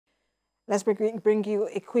Let's bring you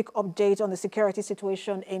a quick update on the security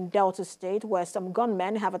situation in Delta State, where some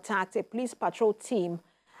gunmen have attacked a police patrol team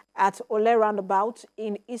at Ole Roundabout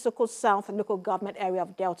in Isoko South local government area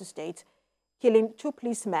of Delta State, killing 2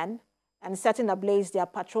 policemen and setting ablaze their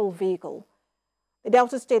patrol vehicle. The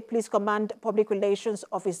Delta State Police Command Public Relations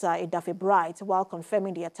Officer Idafe Bright, while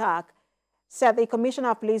confirming the attack, said the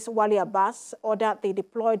Commissioner of Police Wali Abbas ordered that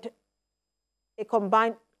deployed a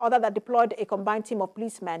combined team of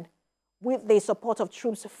policemen with the support of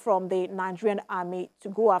troops from the Nigerian Army to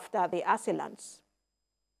go after the assailants.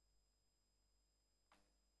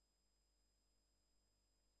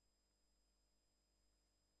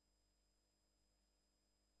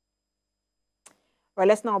 Well,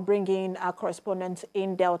 let's now bring in our correspondent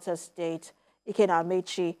in Delta State, Ikenna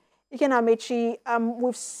Amechi. Ikenna Amechi,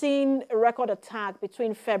 we've seen a record attack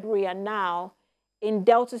between February and now in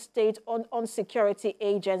Delta State on security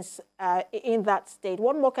agents in that state.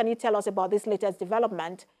 What more can you tell us about this latest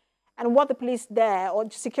development and what the police there or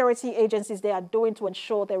security agencies there are doing to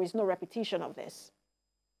ensure there is no repetition of this?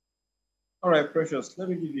 All right, Precious, let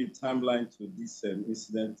me give you a timeline to this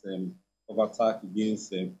incident of attack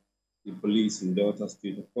against the police in Delta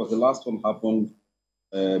State. Of course, the last one happened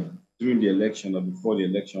during the election or before the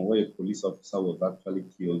election, where a police officer was actually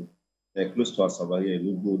killed close to Asaba here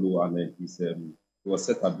in Ugolo, and he was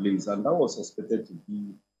set ablaze, and that was suspected to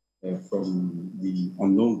be from the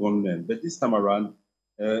unknown gunmen. But this time around,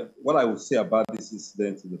 what I would say about this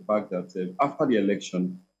incident is the fact that after the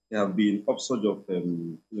election, there have been upsurge of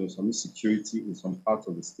some insecurity in some parts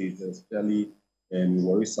of the state, especially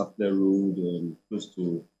Warri Sapele Road, close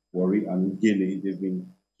to Warri and Ugele. They've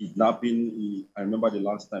been kidnapping. I remember the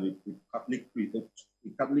last time a Catholic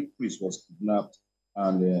priest was kidnapped,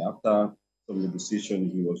 and after some negotiation,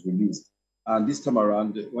 he was released. And this time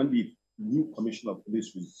around, when the new commissioner of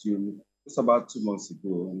police resumed, just about 2 months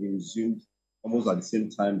ago, he resumed almost at the same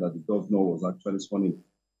time that the governor was actually sworn in.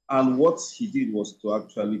 And what he did was to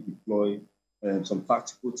actually deploy some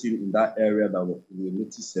tactical team in that area that we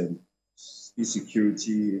noticed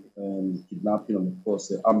insecurity, kidnapping, and of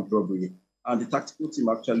course armed robbery. And the tactical team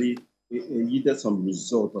actually yielded some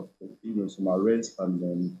result of some arrests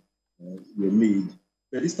and were made.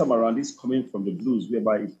 But this time around, it's coming from the blues,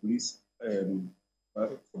 whereby a police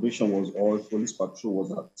police patrol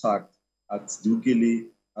was attacked at the Ugele,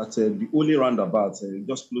 at the Ole Roundabout,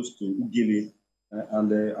 just close to Ugele.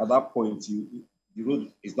 And at that point, the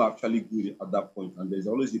road is not actually good at that point, and there's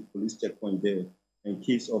always a police checkpoint there in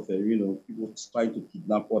case of people trying to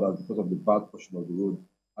kidnap others because of the bad portion of the road.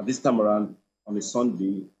 And this time around, on a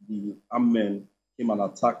Sunday, the armed men came and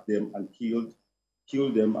attacked them and killed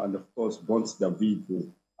them, and of course burnt their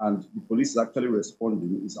vehicle. And the police is actually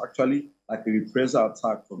responding. It's actually like a reprisal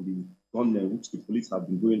attack from the gunmen, which the police have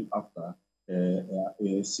been going after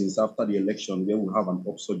since after the election, where we have an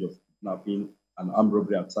upsurge of kidnapping and armed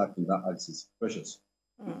robbery attack in that axis. Precious.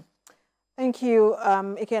 Thank you,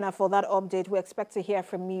 Ikenna, for that update. We expect to hear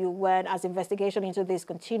from you as investigation into this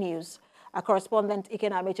continues. Our correspondent,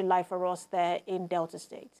 Ikenna, Amechi, live for us there in Delta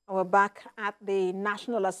State. We're back at the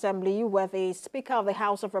National Assembly, where the Speaker of the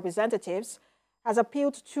House of Representatives has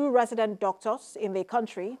appealed to resident doctors in the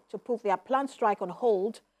country to put their planned strike on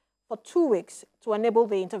hold for 2 weeks to enable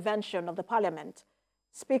the intervention of the Parliament.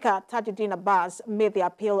 Speaker Tajuddin Abbas made the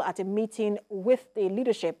appeal at a meeting with the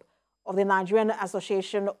leadership of the Nigerian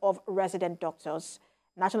Association of Resident Doctors.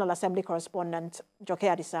 National Assembly correspondent Joke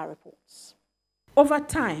Adisa reports. Over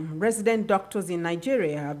time, resident doctors in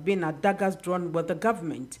Nigeria have been at daggers drawn with the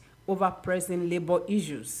government over pressing labor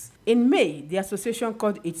issues. In May, the association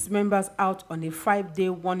called its members out on a 5-day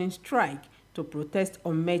warning strike to protest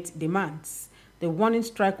unmet demands. The warning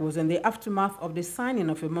strike was in the aftermath of the signing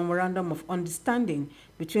of a memorandum of understanding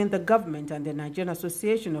between the government and the Nigerian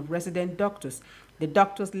Association of Resident Doctors. The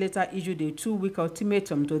doctors later issued a 2-week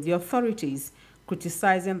ultimatum to the authorities,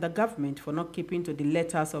 criticizing the government for not keeping to the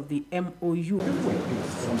letters of the MOU.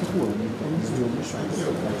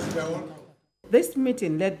 This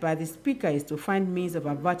meeting, led by the Speaker, is to find means of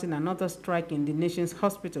averting another strike in the nation's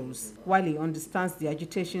hospitals. While he understands the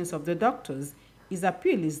agitations of the doctors, his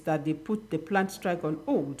appeal is that they put the planned strike on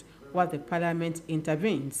hold while the Parliament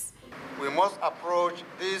intervenes. We must approach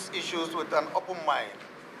these issues with an open mind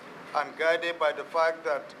and guided by the fact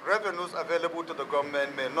that revenues available to the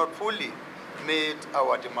government may not fully meet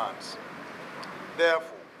our demands.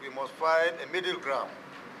 Therefore, we must find a middle ground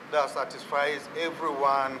that satisfies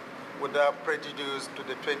everyone without prejudice to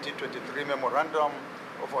the 2023 Memorandum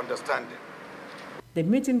of Understanding. The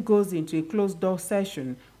meeting goes into a closed-door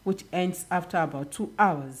session, which ends after about 2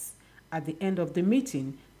 hours. At the end of the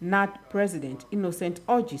meeting, NAD President Innocent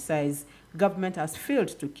Orji says government has failed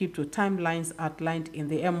to keep to timelines outlined in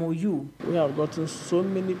the MOU. We have gotten so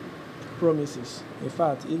many promises. In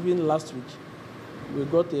fact, even last week, we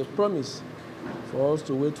got a promise for us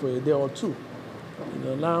to wait for a day or two.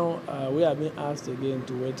 Now we are being asked again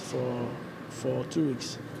to wait for 2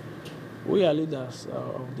 weeks. We are leaders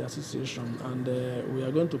of the association, and we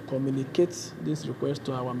are going to communicate this request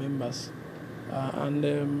to our members.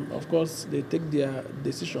 Of course, they take their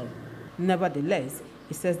decision. Nevertheless,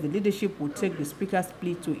 he says the leadership will take the Speaker's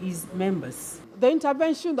plea to his members. The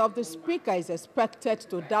intervention of the Speaker is expected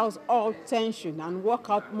to douse all tension and work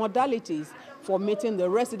out modalities for meeting the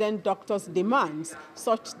resident doctors' demands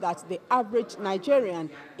such that the average Nigerian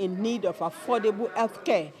in need of affordable health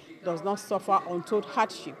care does not suffer untold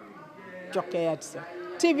hardship. Joke Edson,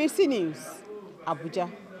 TVC News, Abuja.